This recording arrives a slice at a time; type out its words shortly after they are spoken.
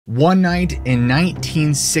One night in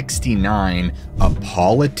 1969, a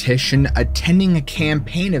politician attending a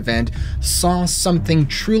campaign event saw something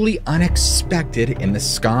truly unexpected in the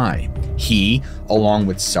sky. He, along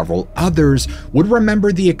with several others, would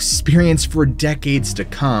remember the experience for decades to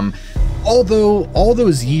come, although all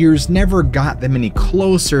those years never got them any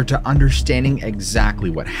closer to understanding exactly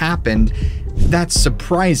what happened. That's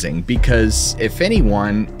surprising because if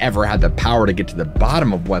anyone ever had the power to get to the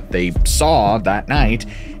bottom of what they saw that night,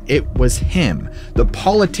 it was him. The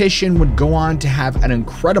politician would go on to have an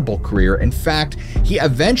incredible career. In fact, he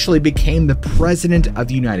eventually became the President of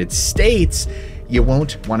the United States. You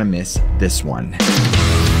won't want to miss this one.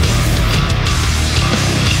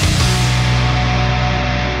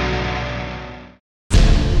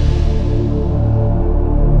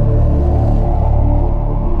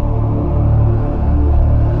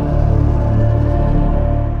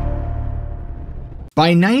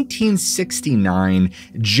 By 1969,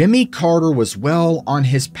 Jimmy Carter was well on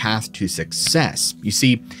his path to success. You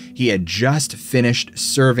see, he had just finished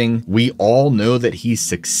serving. We all know that he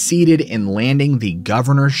succeeded in landing the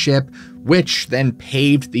governorship, which then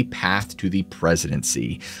paved the path to the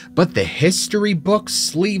presidency. But the history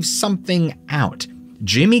books leave something out.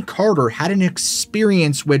 Jimmy Carter had an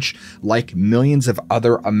experience which, like millions of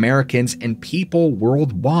other Americans and people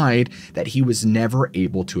worldwide, that he was never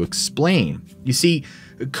able to explain. You see,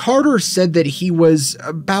 Carter said that he was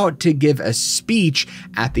about to give a speech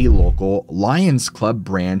at the local Lions Club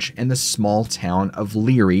branch in the small town of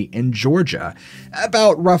Leary in Georgia,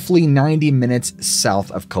 about roughly 90 minutes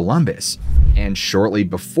south of Columbus. And shortly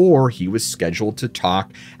before he was scheduled to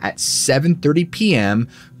talk at 7:30 p.m.,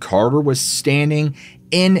 Carter was standing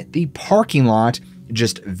in the parking lot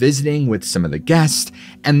just visiting with some of the guests,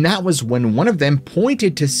 and that was when one of them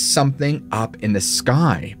pointed to something up in the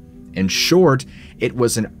sky. In short, it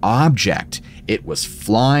was an object. It was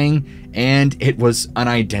flying, and it was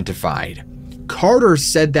unidentified. Carter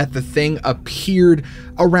said that the thing appeared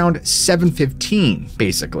around 7:15,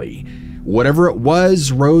 basically. Whatever it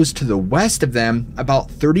was rose to the west of them,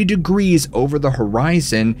 about 30 degrees over the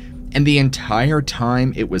horizon, and the entire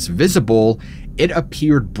time it was visible, it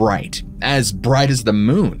appeared bright as the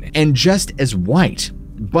moon, and just as white.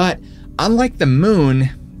 But unlike the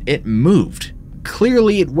moon, it moved.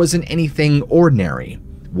 Clearly, it wasn't anything ordinary.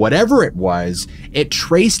 Whatever it was, it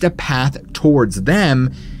traced a path towards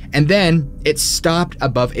them, and then it stopped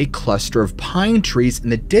above a cluster of pine trees in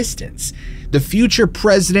the distance. The future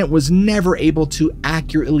president was never able to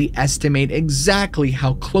accurately estimate exactly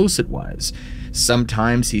how close it was.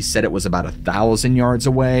 Sometimes he said it was about 1,000 yards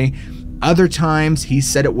away. Other times he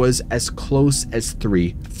said it was as close as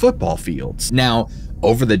 3 football fields. Now,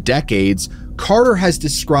 over the decades, Carter has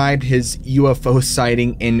described his UFO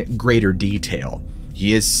sighting in greater detail.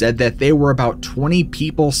 He has said that there were about 20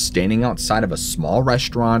 people standing outside of a small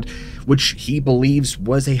restaurant, which he believes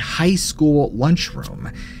was a high school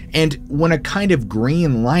lunchroom. And when a kind of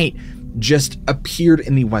green light just appeared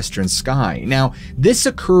in the western sky. Now, this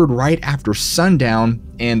occurred right after sundown,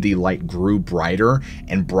 and the light grew brighter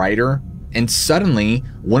and brighter. And suddenly,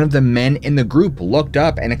 one of the men in the group looked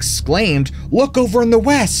up and exclaimed, "Look over in the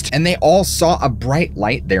west!" And they all saw a bright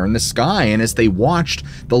light there in the sky. And as they watched,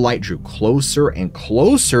 the light drew closer and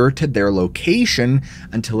closer to their location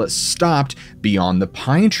until it stopped beyond the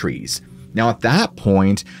pine trees. Now, at that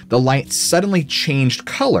point, the light suddenly changed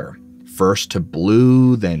color, first to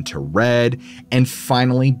blue, then to red, and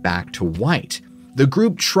finally back to white. The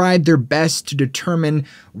group tried their best to determine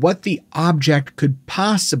what the object could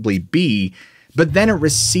possibly be, but then it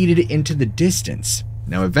receded into the distance.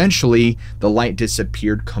 Now, eventually, the light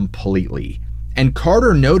disappeared completely, and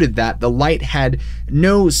Carter noted that the light had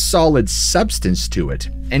no solid substance to it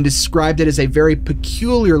and described it as a very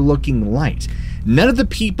peculiar looking light. None of the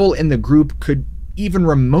people in the group could even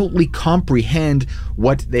remotely comprehend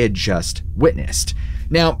what they had just witnessed.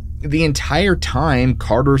 Now, the entire time,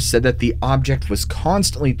 Carter said that the object was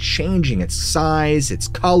constantly changing its size, its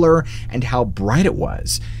color, and how bright it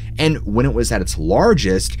was. And when it was at its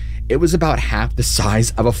largest, it was about half the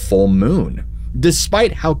size of a full moon.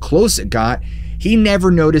 Despite how close it got, he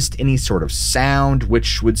never noticed any sort of sound,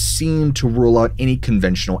 which would seem to rule out any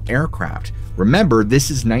conventional aircraft. Remember,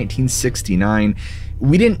 this is 1969.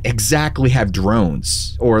 We didn't exactly have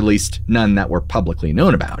drones, or at least none that were publicly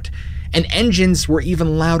known about. And engines were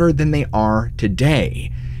even louder than they are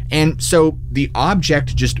today. And so the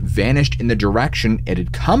object just vanished in the direction it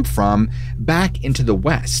had come from, back into the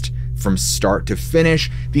west. From start to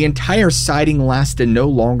finish, the entire sighting lasted no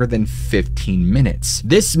longer than 15 minutes.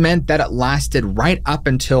 This meant that it lasted right up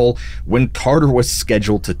until when Carter was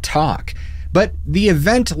scheduled to talk. But the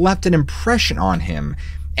event left an impression on him.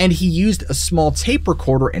 and he used a small tape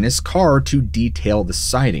recorder in his car to detail the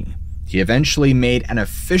sighting. He eventually made an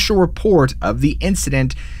official report of the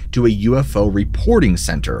incident to a UFO reporting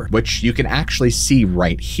center, which you can actually see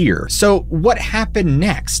right here. So what happened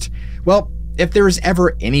next? Well, if there was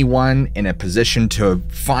ever anyone in a position to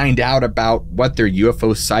find out about what their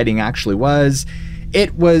UFO sighting actually was,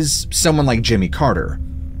 it was someone like Jimmy Carter.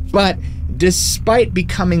 But despite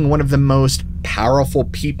becoming one of the most powerful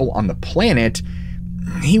people on the planet,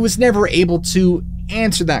 he was never able to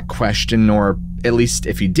answer that question, or at least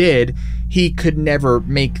if he did, he could never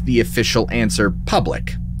make the official answer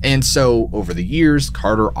public. And so, over the years,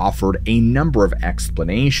 Carter offered a number of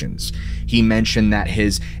explanations. He mentioned that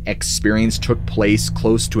his experience took place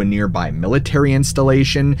close to a nearby military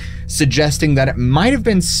installation, suggesting that it might have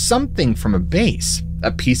been something from a base,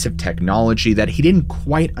 a piece of technology that he didn't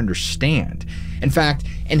quite understand. In fact,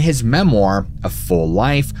 in his memoir, A Full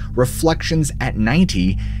Life, Reflections at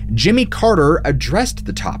 90, Jimmy Carter addressed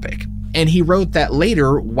the topic. And he wrote that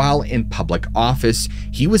later, while in public office,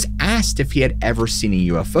 he was asked if he had ever seen a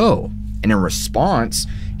UFO. And in response,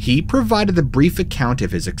 he provided a brief account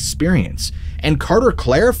of his experience. And Carter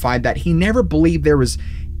clarified that he never believed there was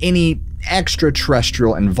any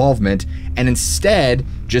extraterrestrial involvement, and instead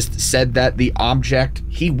just said that the object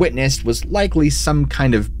he witnessed was likely some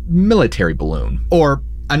kind of military balloon, or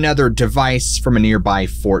another device from a nearby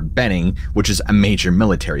Fort Benning, which is a major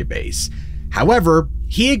military base. However,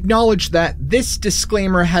 he acknowledged that this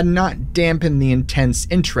disclaimer had not dampened the intense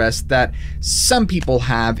interest that some people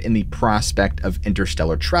have in the prospect of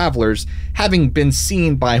interstellar travelers having been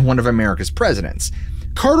seen by one of America's presidents.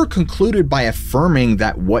 Carter concluded by affirming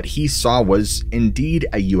that what he saw was indeed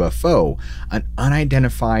a UFO, an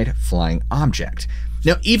unidentified flying object.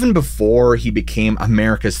 Now, even before he became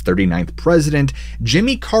America's 39th president,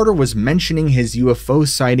 Jimmy Carter was mentioning his UFO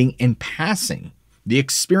sighting in passing. The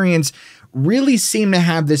experience really seemed to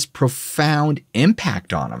have this profound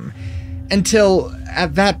impact on him. Until,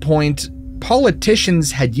 at that point,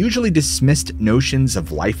 politicians had usually dismissed notions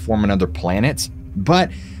of life form on other planets, but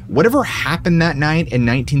whatever happened that night in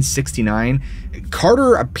 1969,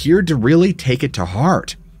 Carter appeared to really take it to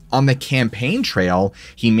heart. On the campaign trail,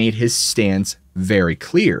 he made his stance very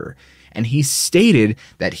clear, and he stated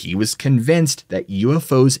that he was convinced that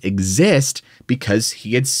UFOs exist because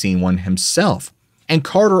he had seen one himself. And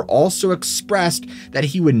Carter also expressed that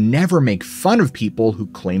he would never make fun of people who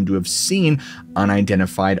claimed to have seen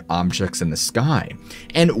unidentified objects in the sky,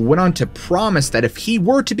 and went on to promise that if he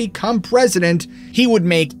were to become president, he would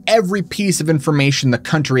make every piece of information the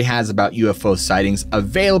country has about UFO sightings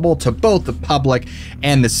available to both the public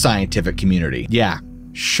and the scientific community. Yeah,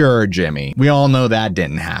 sure, Jimmy. We all know that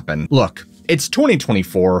didn't happen. Look, it's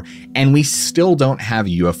 2024, and we still don't have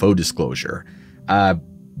UFO disclosure.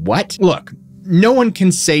 What? Look, no one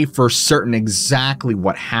can say for certain exactly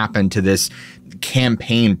what happened to this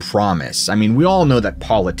campaign promise. I mean, we all know that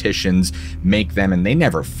politicians make them and they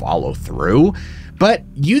never follow through. But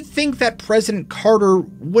you'd think that President Carter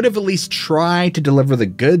would have at least tried to deliver the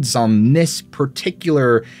goods on this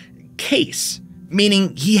particular case.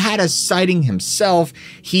 Meaning he had a sighting himself.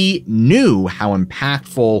 He knew how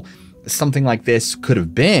impactful something like this could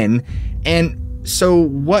have been. And so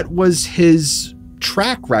what was his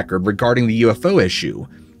track record regarding the UFO issue?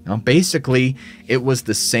 Now, basically, it was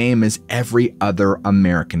the same as every other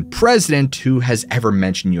American president who has ever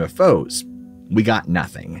mentioned UFOs. We got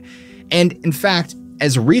nothing. And in fact,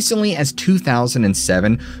 as recently as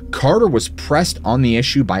 2007, Carter was pressed on the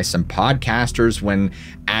issue by some podcasters when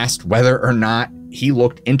asked whether or not he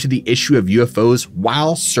looked into the issue of UFOs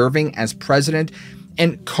while serving as president.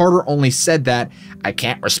 And Carter only said that, "I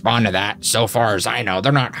can't respond to that. So far as I know,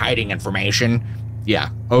 they're not hiding information." Yeah,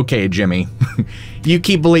 okay, Jimmy. You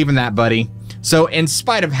keep believing that, buddy. So in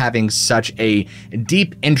spite of having such a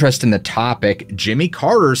deep interest in the topic, Jimmy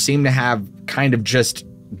Carter seemed to have kind of just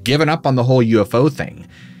given up on the whole UFO thing.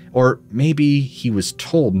 Or maybe he was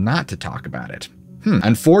told not to talk about it.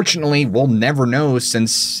 Unfortunately, we'll never know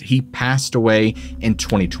since he passed away in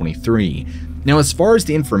 2023. Now, as far as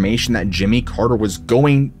the information that Jimmy Carter was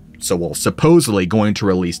supposedly going to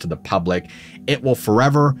release to the public, it will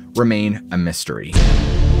forever remain a mystery.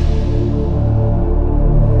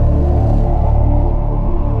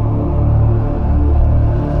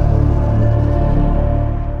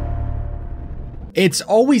 It's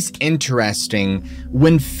always interesting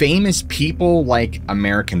when famous people like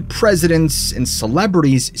American presidents and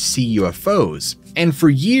celebrities see UFOs. And for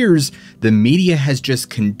years, the media has just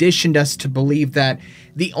conditioned us to believe that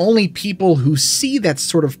the only people who see that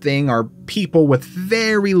sort of thing are people with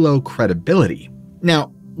very low credibility.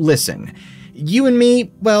 Now, listen, You and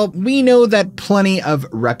me, well, we know that plenty of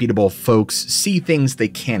reputable folks see things they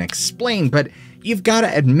can't explain, but you've got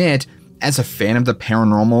to admit, as a fan of the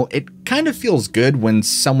paranormal, it kind of feels good when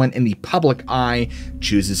someone in the public eye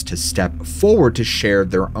chooses to step forward to share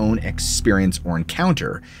their own experience or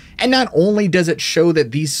encounter. And not only does it show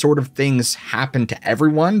that these sort of things happen to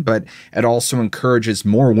everyone, but it also encourages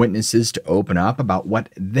more witnesses to open up about what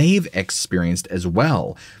they've experienced as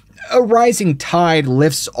well. A rising tide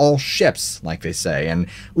lifts all ships, like they say. And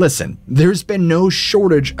listen, there's been no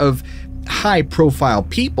shortage of high-profile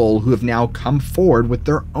people who have now come forward with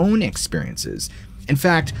their own experiences. In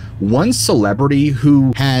fact, one celebrity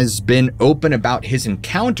who has been open about his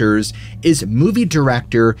encounters is movie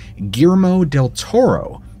director Guillermo del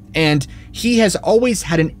Toro. And he has always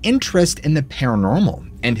had an interest in the paranormal,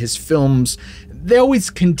 and his films, they always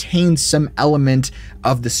contain some element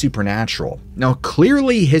of the supernatural. Now,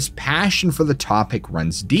 clearly his passion for the topic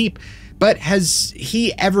runs deep, but has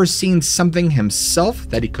he ever seen something himself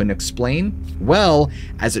that he couldn't explain? Well,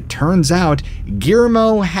 as it turns out,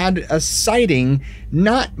 Guillermo had a sighting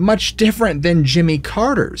not much different than Jimmy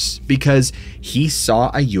Carter's, because he saw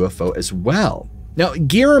a UFO as well. Now,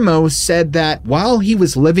 Guillermo said that while he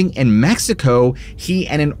was living in Mexico, he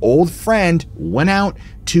and an old friend went out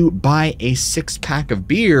to buy a 6-pack of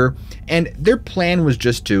beer, and their plan was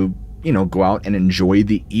just to, go out and enjoy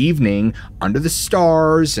the evening under the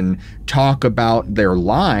stars and talk about their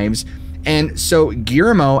lives. And so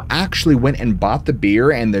Guillermo actually went and bought the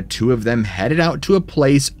beer, and the two of them headed out to a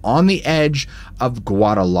place on the edge of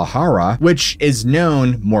Guadalajara, which is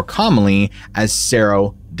known more commonly as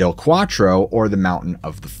Cerro del Cuatro, or the Mountain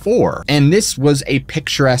of the Four. And this was a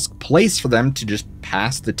picturesque place for them to just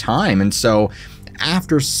pass the time. And so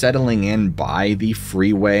after settling in by the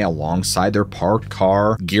freeway alongside their parked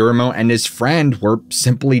car, Guillermo and his friend were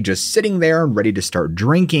simply just sitting there and ready to start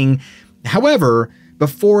drinking. However,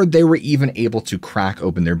 before they were even able to crack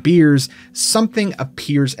open their beers, something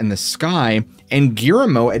appears in the sky, and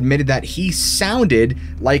Guillermo admitted that he sounded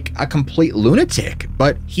like a complete lunatic,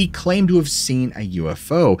 but he claimed to have seen a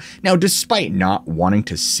UFO. Now, despite not wanting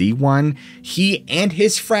to see one, he and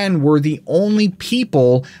his friend were the only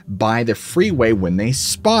people by the freeway when they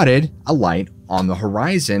spotted a light on the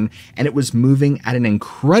horizon, and it was moving at an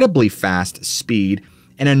incredibly fast speed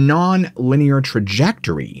in a non-linear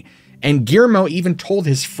trajectory. And Guillermo even told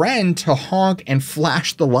his friend to honk and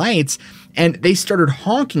flash the lights, and they started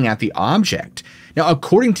honking at the object. Now,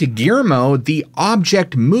 according to Guillermo, the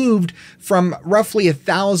object moved from roughly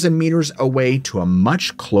 1,000 meters away to a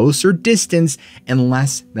much closer distance in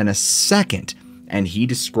less than a second. And he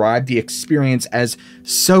described the experience as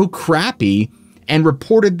so crappy and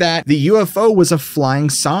reported that the UFO was a flying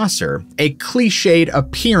saucer, a cliched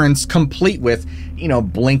appearance complete with,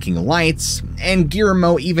 blinking lights. And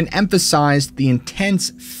Guillermo even emphasized the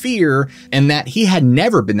intense fear and that he had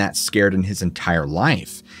never been that scared in his entire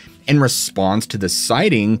life. In response to the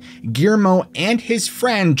sighting, Guillermo and his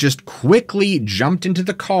friend just quickly jumped into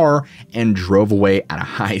the car and drove away at a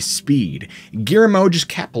high speed. Guillermo just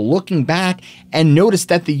kept looking back and noticed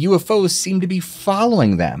that the UFO seemed to be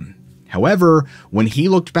following them. However, when he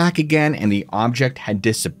looked back again and the object had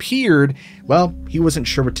disappeared, well, he wasn't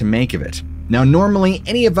sure what to make of it. Now, normally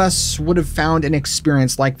any of us would have found an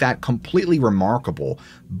experience like that completely remarkable,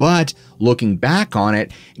 but looking back on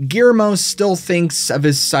it, Guillermo still thinks of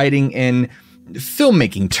his sighting in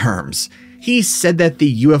filmmaking terms. He said that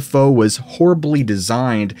the UFO was horribly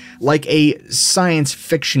designed, like a science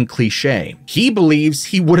fiction cliche. He believes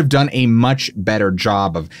he would have done a much better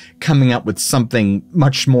job of coming up with something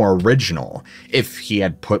much more original if he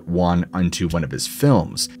had put one onto one of his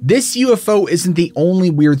films. This UFO isn't the only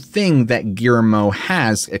weird thing that Guillermo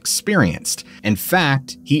has experienced. In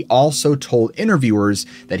fact, he also told interviewers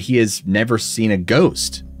that he has never seen a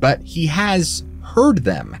ghost, but he has heard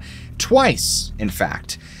them. Twice, in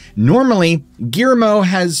fact. Normally, Guillermo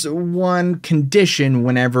has one condition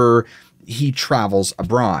whenever he travels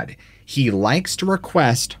abroad. He likes to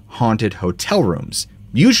request haunted hotel rooms.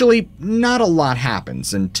 Usually, not a lot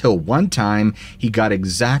happens until one time he got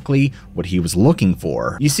exactly what he was looking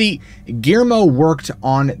for. You see, Guillermo worked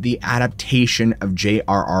on the adaptation of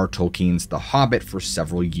J.R.R. Tolkien's The Hobbit for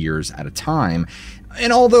several years at a time.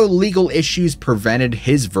 And although legal issues prevented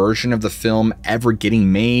his version of the film ever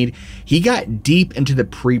getting made, he got deep into the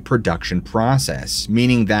pre-production process,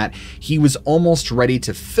 meaning that he was almost ready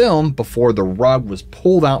to film before the rug was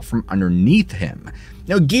pulled out from underneath him.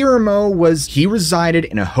 Now, Guillermo resided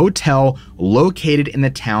in a hotel located in the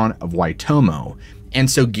town of Waitomo. And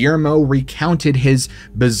so Guillermo recounted his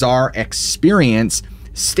bizarre experience,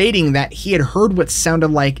 stating that he had heard what sounded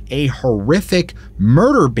like a horrific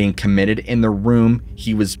murder being committed in the room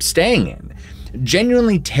he was staying in.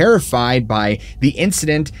 Genuinely terrified by the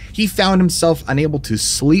incident, he found himself unable to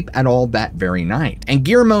sleep at all that very night. And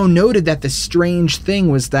Guillermo noted that the strange thing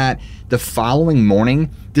was that the following morning,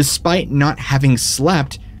 despite not having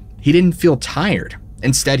slept, he didn't feel tired.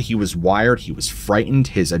 Instead, he was wired, he was frightened,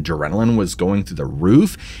 his adrenaline was going through the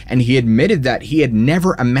roof, and he admitted that he had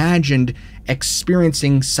never imagined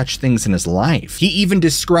experiencing such things in his life. He even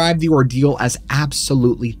described the ordeal as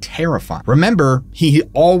absolutely terrifying. Remember, he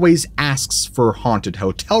always asks for haunted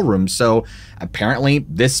hotel rooms, so apparently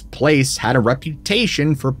this place had a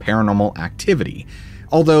reputation for paranormal activity.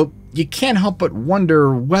 Although, you can't help but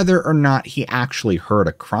wonder whether or not he actually heard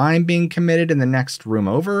a crime being committed in the next room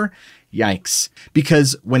over. Yikes.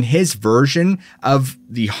 Because when his version of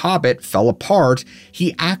The Hobbit fell apart,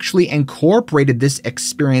 he actually incorporated this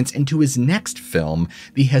experience into his next film,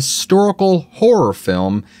 the historical horror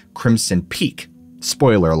film Crimson Peak.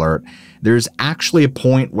 Spoiler alert, there's actually a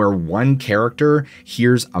point where one character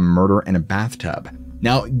hears a murder in a bathtub.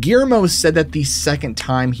 Now, Guillermo said that the second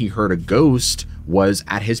time he heard a ghost was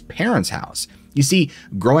at his parents' house. You see,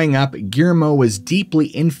 growing up, Guillermo was deeply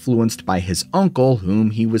influenced by his uncle,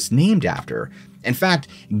 whom he was named after. In fact,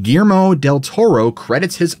 Guillermo del Toro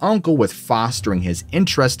credits his uncle with fostering his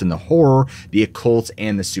interest in the horror, the occult,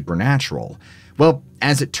 and the supernatural. Well,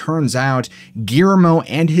 as it turns out, Guillermo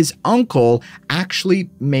and his uncle actually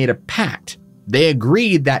made a pact. They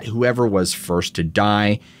agreed that whoever was first to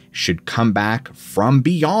die should come back from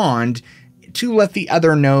beyond to let the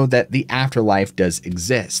other know that the afterlife does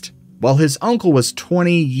exist. Well, his uncle was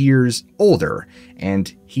 20 years older,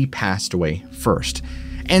 and he passed away first.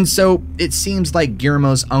 And so it seems like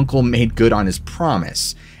Guillermo's uncle made good on his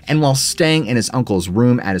promise. And while staying in his uncle's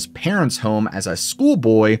room at his parents' home as a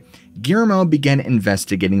schoolboy, Guillermo began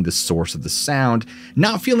investigating the source of the sound,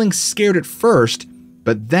 not feeling scared at first,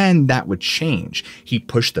 but then that would change. He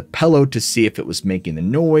pushed the pillow to see if it was making the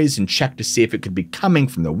noise and checked to see if it could be coming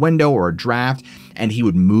from the window or a draft, and he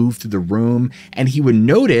would move through the room and he would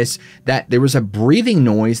notice that there was a breathing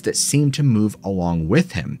noise that seemed to move along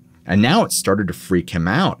with him. And now it started to freak him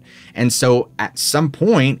out. And so at some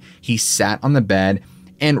point, he sat on the bed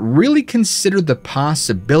and really considered the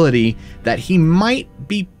possibility that he might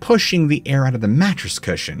be pushing the air out of the mattress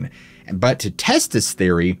cushion. But to test this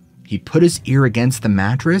theory, he put his ear against the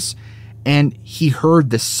mattress and he heard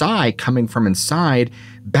the sigh coming from inside,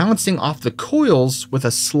 bouncing off the coils with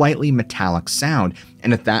a slightly metallic sound.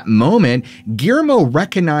 And at that moment, Guillermo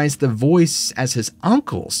recognized the voice as his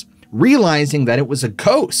uncle's, realizing that it was a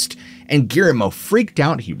ghost. And Guillermo freaked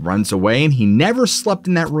out, he runs away, and he never slept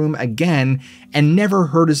in that room again and never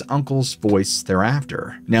heard his uncle's voice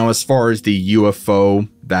thereafter. Now, as far as the UFO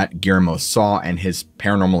that Guillermo saw and his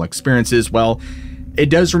paranormal experiences, well, it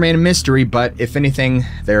does remain a mystery, but if anything,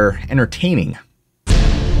 they're entertaining.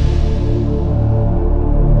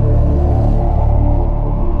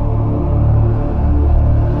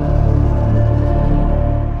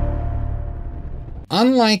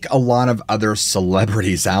 Unlike a lot of other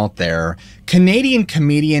celebrities out there, Canadian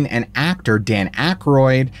comedian and actor Dan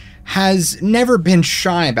Aykroyd has never been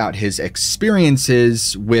shy about his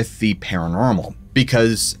experiences with the paranormal.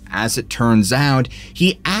 Because, as it turns out,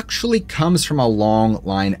 he actually comes from a long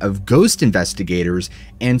line of ghost investigators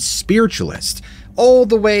and spiritualists, all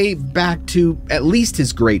the way back to at least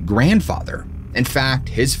his great-grandfather. In fact,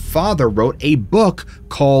 his father wrote a book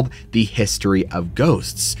called The History of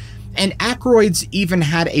Ghosts. And Aykroyd's even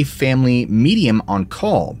had a family medium on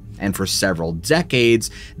call, and for several decades,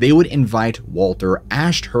 they would invite Walter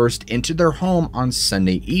Ashurst into their home on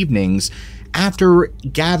Sunday evenings. After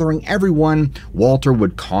gathering everyone, Walter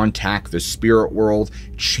would contact the spirit world,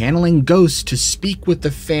 channeling ghosts to speak with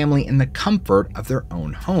the family in the comfort of their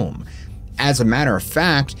own home. As a matter of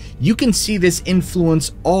fact, you can see this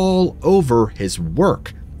influence all over his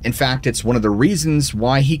work. In fact, it's one of the reasons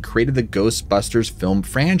why he created the Ghostbusters film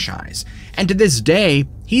franchise. And to this day,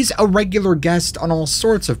 he's a regular guest on all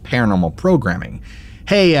sorts of paranormal programming.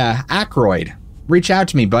 Hey, Aykroyd, reach out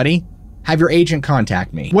to me, buddy. Have your agent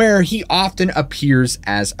contact me, where he often appears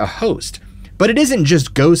as a host. But it isn't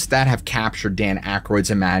just ghosts that have captured Dan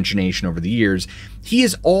Aykroyd's imagination over the years. He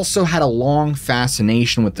has also had a long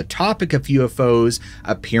fascination with the topic of UFOs,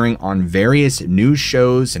 appearing on various news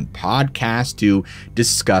shows and podcasts to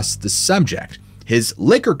discuss the subject. His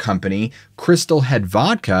liquor company, Crystal Head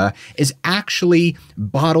Vodka, is actually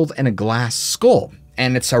bottled in a glass skull.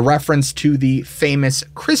 and it's a reference to the famous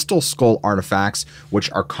crystal skull artifacts,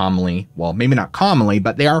 which are commonly, well, maybe not commonly,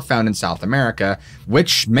 but they are found in South America,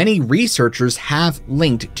 which many researchers have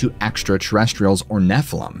linked to extraterrestrials or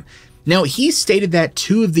Nephilim. Now, he stated that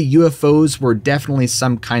 2 of the UFOs were definitely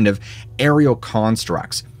some kind of aerial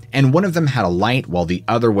constructs, and one of them had a light while the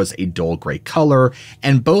other was a dull gray color,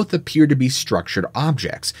 and both appeared to be structured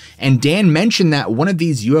objects. And Dan mentioned that one of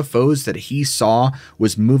these UFOs that he saw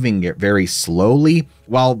was moving very slowly,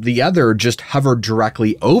 while the other just hovered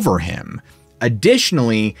directly over him.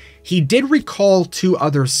 Additionally, he did recall 2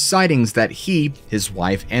 other sightings that he, his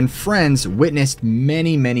wife, and friends witnessed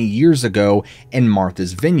many years ago in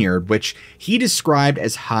Martha's Vineyard, which he described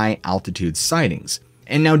as high-altitude sightings.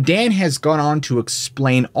 And now Dan has gone on to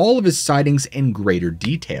explain all of his sightings in greater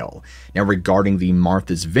detail. Now, regarding the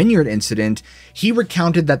Martha's Vineyard incident, he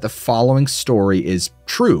recounted that the following story is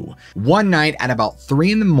true. One night at about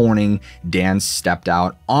 3 in the morning, Dan stepped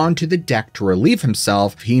out onto the deck to relieve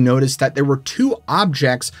himself. He noticed that there were 2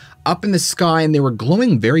 objects up in the sky, and they were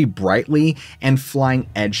glowing very brightly and flying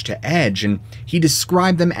edge to edge. And he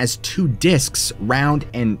described them as 2 discs, round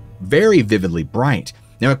and very vividly bright.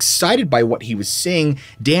 Now, excited by what he was seeing,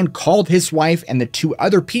 Dan called his wife and the 2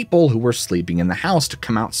 other people who were sleeping in the house to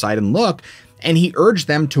come outside and look, and he urged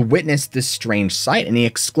them to witness this strange sight, and he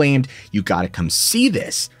exclaimed, "You gotta come see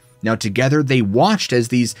this." Now, together they watched as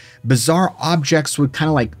these bizarre objects would kind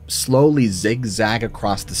of like slowly zigzag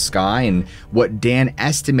across the sky, and what Dan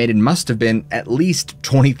estimated must have been at least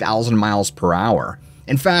 20,000 miles per hour.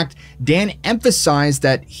 In fact, Dan emphasized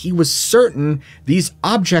that he was certain these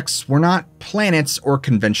objects were not planets or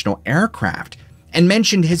conventional aircraft, and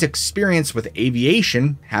mentioned his experience with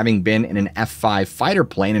aviation, having been in an F-5 fighter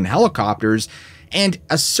plane and helicopters, and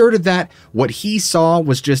asserted that what he saw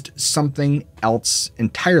was just something else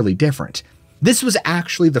entirely different. This was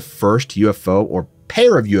actually the first UFO or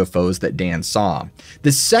pair of UFOs that Dan saw.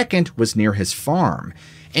 The second was near his farm.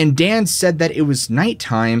 And Dan said that it was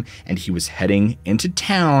nighttime and he was heading into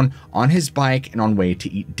town on his bike and on way to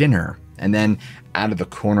eat dinner. And then out of the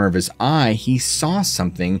corner of his eye, he saw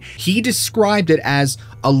something. He described it as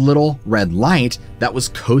a little red light that was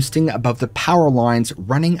coasting above the power lines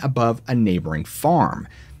running above a neighboring farm.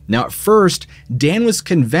 Now, at first, Dan was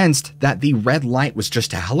convinced that the red light was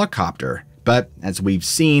just a helicopter. But as we've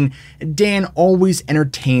seen, Dan always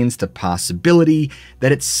entertains the possibility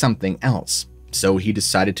that it's something else. So he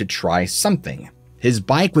decided to try something. His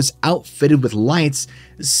bike was outfitted with lights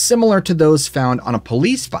similar to those found on a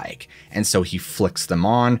police bike, and so he flicks them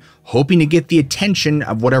on, hoping to get the attention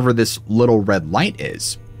of whatever this little red light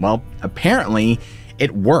is. Well, apparently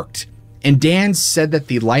it worked, and Dan said that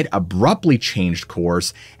the light abruptly changed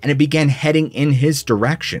course and it began heading in his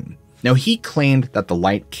direction. Now, he claimed that the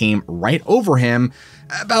light came right over him,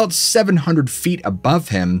 about 700 feet above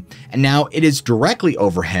him, and now it is directly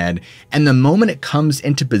overhead, and the moment it comes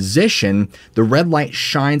into position, the red light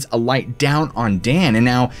shines a light down on Dan, and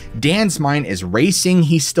now Dan's mind is racing.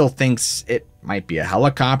 He still thinks it might be a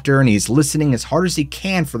helicopter, and he's listening as hard as he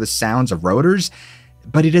can for the sounds of rotors,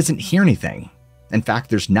 but he doesn't hear anything. In fact,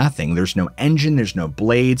 there's nothing. There's no engine, there's no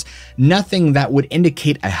blades, nothing that would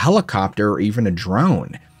indicate a helicopter or even a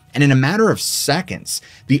drone. And in a matter of seconds,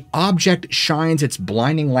 the object shines its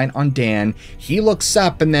blinding light on Dan. He looks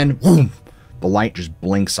up and then, boom, the light just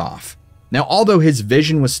blinks off. Now, although his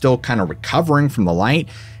vision was still kind of recovering from the light,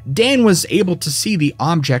 Dan was able to see the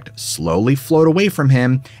object slowly float away from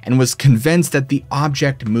him and was convinced that the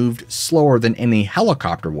object moved slower than any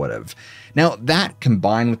helicopter would have. Now, that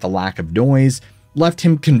combined with the lack of noise left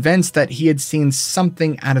him convinced that he had seen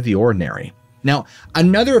something out of the ordinary. Now,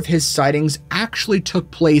 another of his sightings actually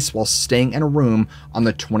took place while staying in a room on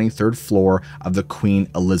the 23rd floor of the Queen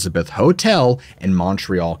Elizabeth Hotel in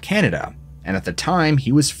Montreal, Canada. And at the time,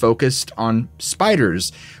 he was focused on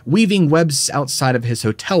spiders weaving webs outside of his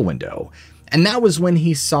hotel window. And that was when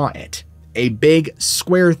he saw it, a big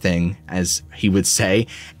square thing, as he would say,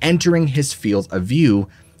 entering his field of view.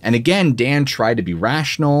 And again, Dan tried to be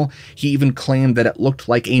rational. He even claimed that it looked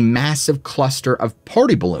like a massive cluster of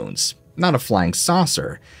party balloons. Not a flying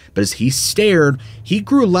saucer, but as he stared, he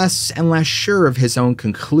grew less and less sure of his own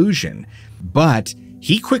conclusion. But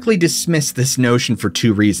he quickly dismissed this notion for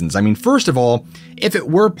 2 reasons. I mean, first of all, if it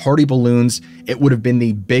were party balloons, it would have been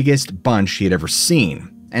the biggest bunch he had ever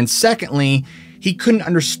seen. And secondly, he couldn't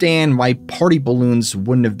understand why party balloons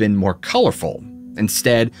wouldn't have been more colorful.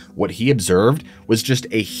 Instead, what he observed was just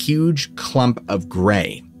a huge clump of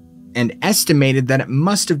gray, and estimated that it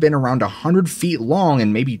must have been around 100 feet long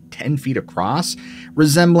and maybe 10 feet across,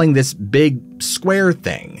 resembling this big square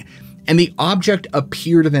thing. And the object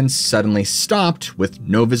appeared and then suddenly stopped with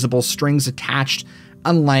no visible strings attached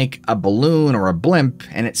unlike a balloon or a blimp,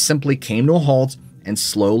 and it simply came to a halt and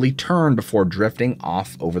slowly turned before drifting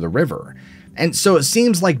off over the river. And so it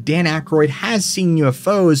seems like Dan Aykroyd has seen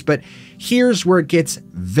UFOs, but here's where it gets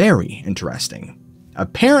very interesting.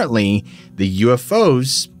 Apparently, the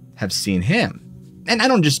UFOs have seen him. And I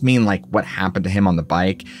don't just mean like what happened to him on the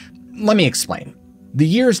bike. Let me explain. The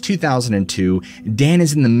year is 2002. Dan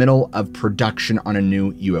is in the middle of production on a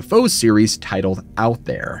new UFO series titled Out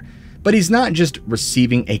There. But he's not just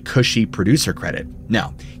receiving a cushy producer credit.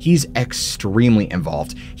 No, he's extremely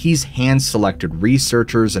involved. He's hand-selected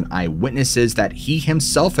researchers and eyewitnesses that he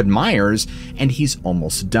himself admires, and he's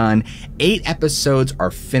almost done. 8 episodes are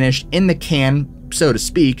finished in the can, so to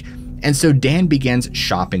speak, and so Dan begins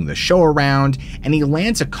shopping the show around, and he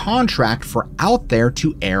lands a contract for Out There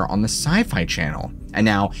to air on the Sci-Fi Channel. And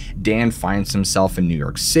now Dan finds himself in New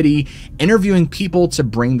York City, interviewing people to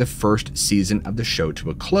bring the first season of the show to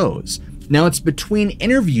a close. Now it's between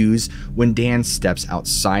interviews when Dan steps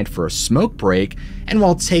outside for a smoke break, and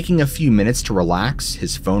while taking a few minutes to relax,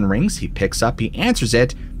 his phone rings, he picks up, he answers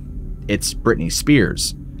it. It's Britney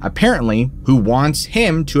Spears, apparently, who wants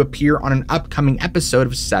him to appear on an upcoming episode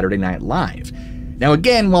of Saturday Night Live. Now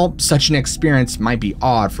again, while such an experience might be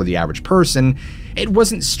odd for the average person, it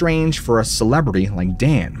wasn't strange for a celebrity like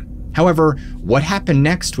Dan. However, what happened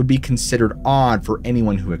next would be considered odd for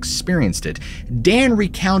anyone who experienced it. Dan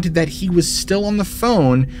recounted that he was still on the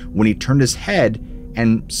phone when he turned his head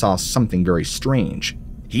and saw something very strange.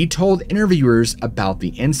 He told interviewers about the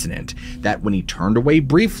incident, that when he turned away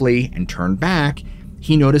briefly and turned back,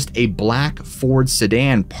 he noticed a black Ford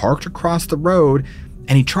sedan parked across the road,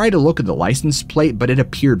 and he tried to look at the license plate, but it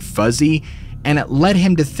appeared fuzzy, and it led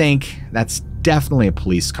him to think that's definitely a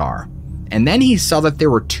police car. And then he saw that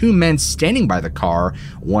there were 2 men standing by the car.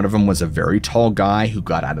 One of them was a very tall guy who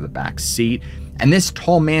got out of the back seat, and this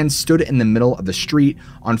tall man stood in the middle of the street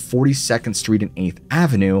on 42nd Street and 8th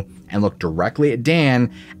Avenue and looked directly at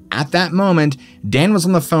Dan. At that moment, Dan was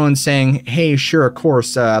on the phone saying, "Hey, sure, of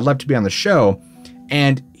course, I'd love to be on the show."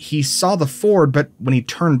 And he saw the Ford, but when he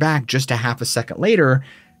turned back just a half a second later,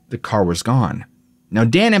 the car was gone. Now,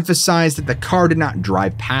 Dan emphasized that the car did not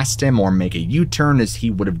drive past him or make a U-turn, as he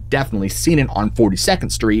would have definitely seen it on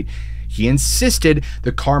 42nd Street. He insisted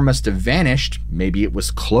the car must have vanished. Maybe it was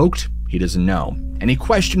cloaked. He doesn't know. And he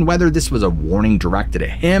questioned whether this was a warning directed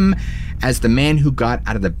at him, as the man who got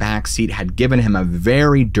out of the back seat had given him a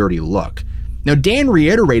very dirty look. Now, Dan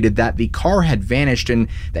reiterated that the car had vanished and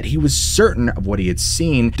that he was certain of what he had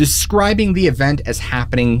seen, describing the event as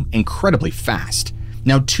happening incredibly fast.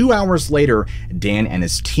 Now, 2 hours later, Dan and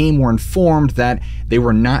his team were informed that they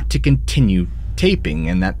were not to continue taping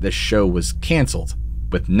and that the show was canceled,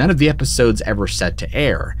 with none of the episodes ever set to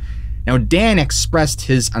air. Now, Dan expressed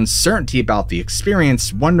his uncertainty about the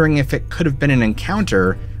experience, wondering if it could have been an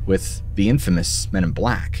encounter with the infamous Men in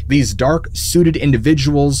Black. These dark-suited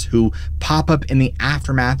individuals who pop up in the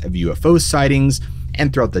aftermath of UFO sightings,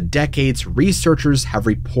 and throughout the decades, researchers have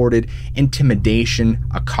reported intimidation,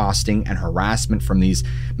 accosting, and harassment from these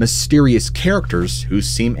mysterious characters who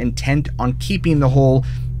seem intent on keeping the whole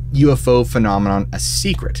UFO phenomenon a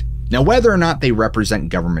secret. Now, whether or not they represent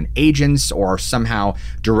government agents or are somehow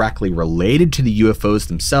directly related to the UFOs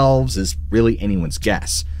themselves is really anyone's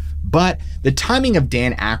guess. But the timing of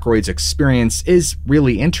Dan Aykroyd's experience is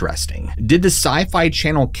really interesting. Did the Sci-Fi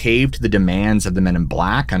Channel cave to the demands of the Men in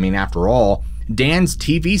Black? I mean, after all, Dan's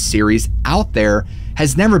TV series Out There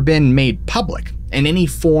has never been made public in any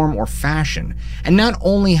form or fashion. And not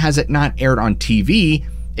only has it not aired on TV,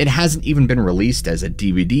 it hasn't even been released as a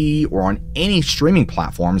DVD or on any streaming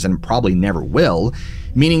platforms, and probably never will,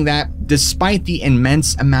 meaning that despite the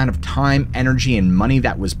immense amount of time, energy, and money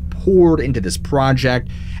that was poured into this project,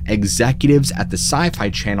 executives at the Sci-Fi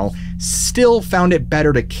Channel still found it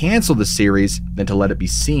better to cancel the series than to let it be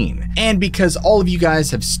seen. And because all of you guys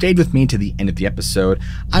have stayed with me to the end of the episode,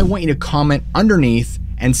 I want you to comment underneath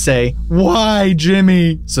and say, "Why,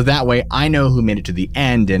 Jimmy?" So that way I know who made it to the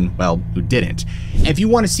end and, well, who didn't. If you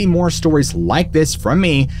want to see more stories like this from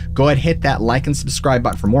me, go ahead, hit that like and subscribe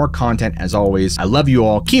button for more content. As always, I love you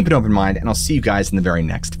all, keep an open mind, and I'll see you guys in the very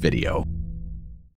next video.